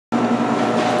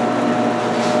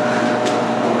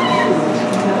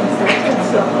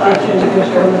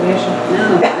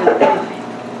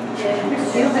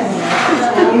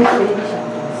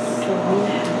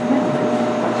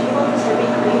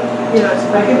Yes,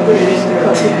 I can put it in there.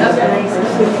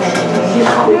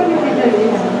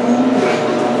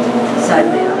 Side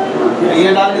mail.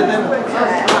 ये डाल देते हैं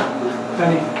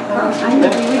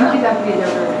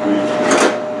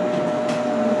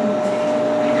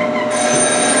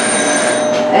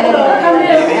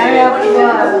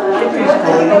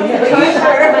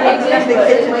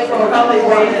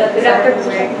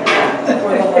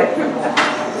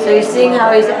So you're seeing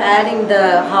how he's adding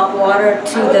the hot water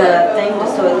to the thing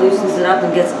just so it loosens it up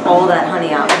and gets all that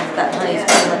honey out. That honey is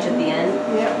pretty much at the end.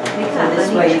 So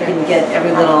this way you can get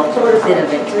every little bit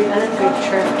of it. Good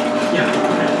trick. Yeah.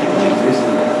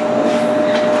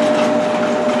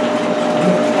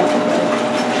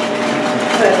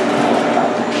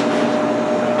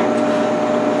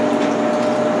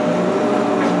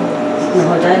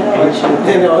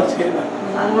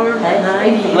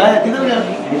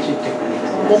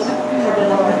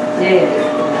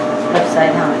 Left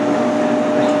side, huh?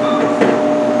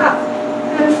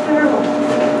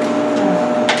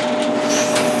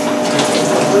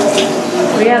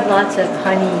 We have lots of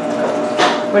honey,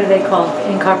 what do they call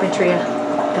in carpentry?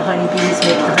 The honey bees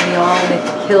make the honey all in the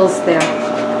hills there.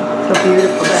 So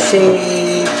beautiful,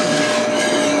 shade.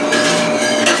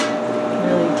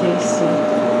 Really tasty.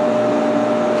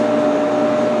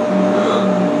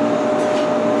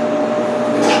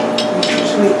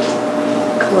 Sweet.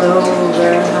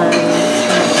 Clover, honey.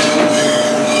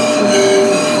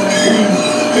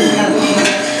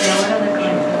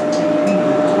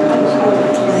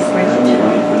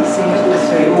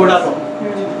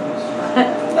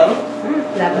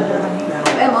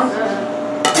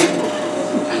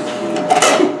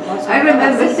 I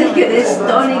remember thinking this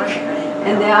tonic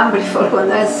and the amber for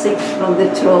when I was sick from the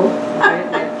troll.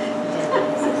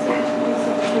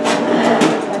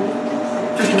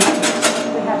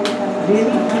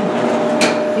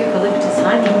 Eucalyptus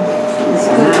honey. It's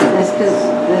good. That's because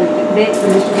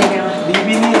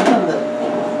बीबी नहीं है अंदर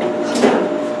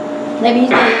नहीं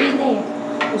बीज नहीं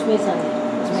उसमें सारे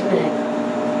उसमें रहेगा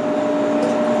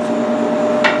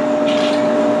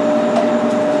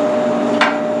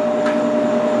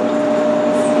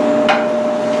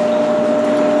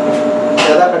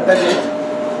ज़्यादा खट्टा चाहिए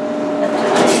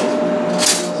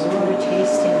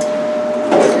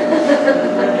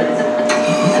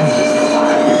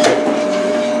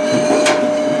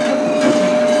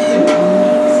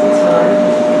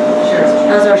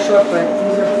How's our shortbread?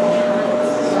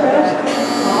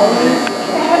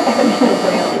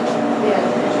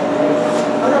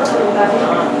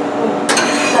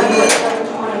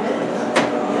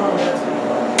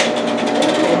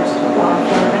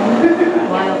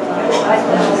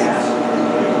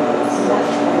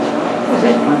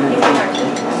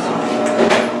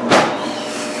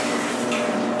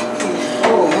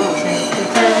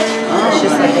 It's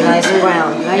just like a nice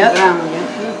brown. Nice brown, yeah.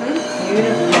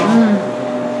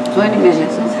 20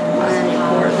 minutes. And you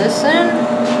pour this in.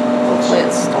 Hopefully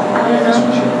it's hot enough.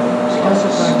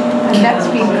 And that's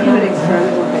been cooling for a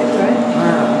little bit, right?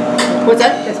 What's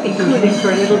that? That's been cooling for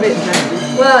a little bit, hasn't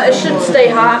it? Well, it should stay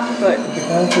hot, but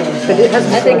But it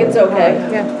hasn't. I think it's okay.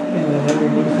 Yeah.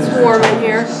 It's warm in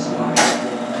here.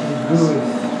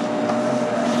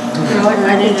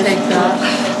 I didn't take that.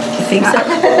 You think so?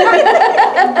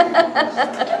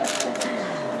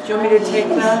 Do you want me to take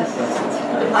that?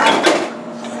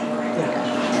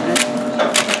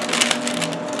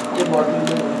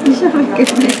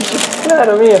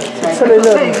 Claro, mía. Solo el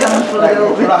otro.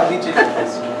 थोड़ा नीचे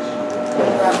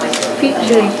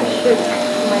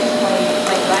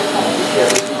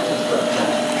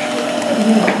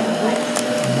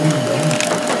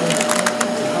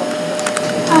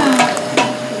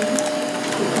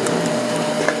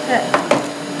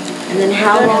And then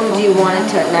how long do you want it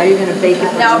to, now you're going to bake it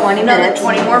for Now 20 another minutes?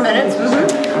 20 more minutes.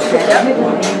 Okay. Yep.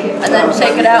 And then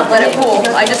take it out and let it cool.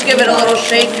 I just give it a little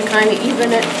shake to kind of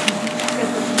even it.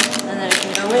 And then it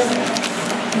can go in.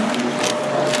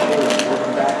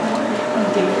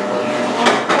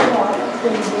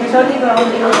 Talking about all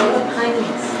the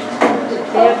honeys.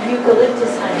 They have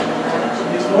eucalyptus honey.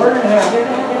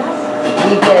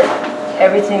 We get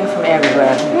everything from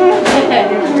everywhere.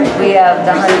 We have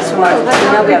the honeys from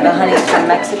Argentina, we have the honeys from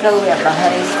Mexico, we have the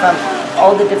honeys from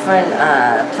all the different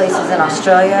places in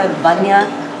Australia. Vanya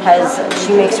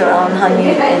she makes her own honey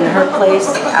in her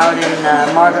place out in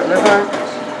Margaret River.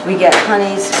 We get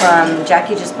honeys from,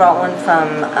 Jackie just brought one from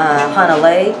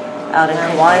Hanalei out in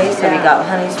Kauai, so we got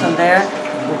honeys from there.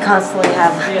 We constantly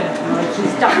have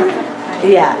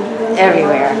Yeah,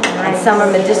 everywhere. And some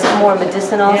are more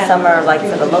medicinal, some are like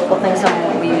for the local things,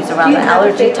 some we use around the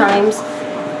allergy times.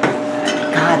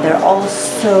 God, they're all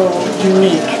so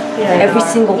unique. Every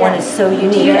single one is so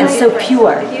unique and so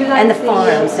pure. And the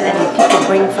farms and people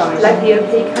bring from. Like the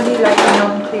opaque honey, like the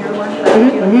non-clear one.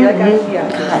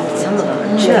 God, some of them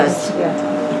are just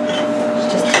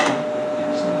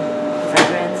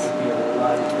fragrance,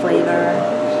 flavor.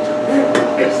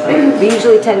 We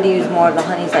usually tend to use more of the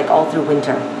honeys like all through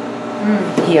winter.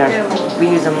 Here, we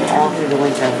use them all through the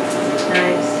winter.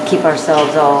 Nice. Keep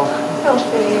ourselves all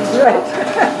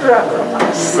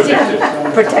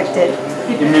protected.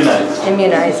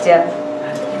 Immunized, yeah.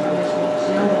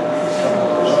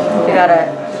 We gotta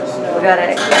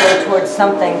go towards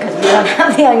something because we don't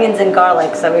have the onions and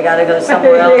garlic, so we gotta go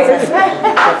somewhere else and get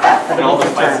that for the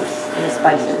winter time. And the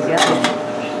spices,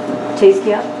 yeah. Taste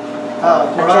yeah.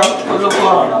 हाँ थोड़ा तो लोग को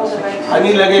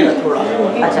हनी लगेगा थोड़ा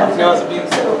अच्छा अपने पास भी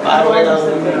कार वगैरह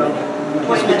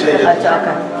उसको चाहिए अच्छा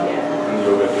okay.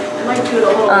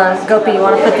 Gopi, you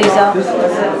want to put these out?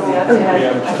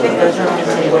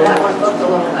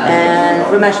 And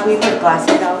Ramesh, we put glass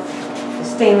out.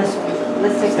 Stainless.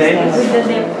 Let's take the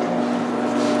stainless.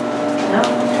 No?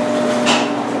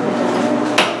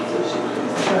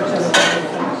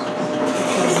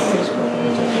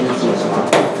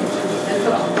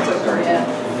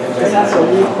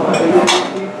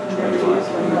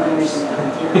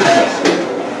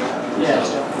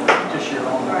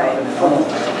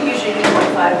 Usually do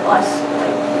 25 plus,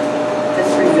 like the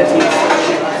 350.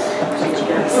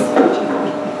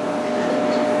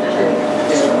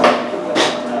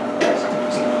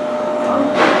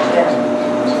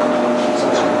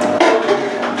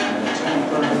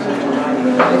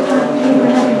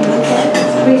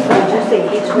 Just take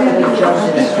each one of these jars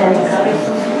in 10 cups,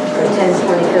 or 10,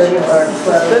 20, 30, or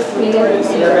 12, 11.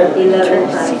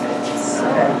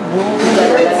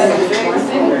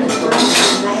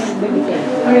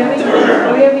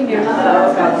 Are we having yoga?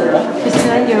 Is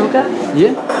that yoga?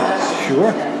 Yeah,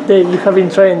 sure. Dave, you have been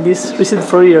trying this recent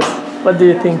for years. What do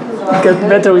you think? You get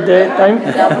better with the time?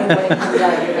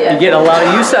 You get a lot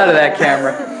of use out of that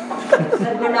camera.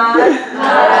 Good night.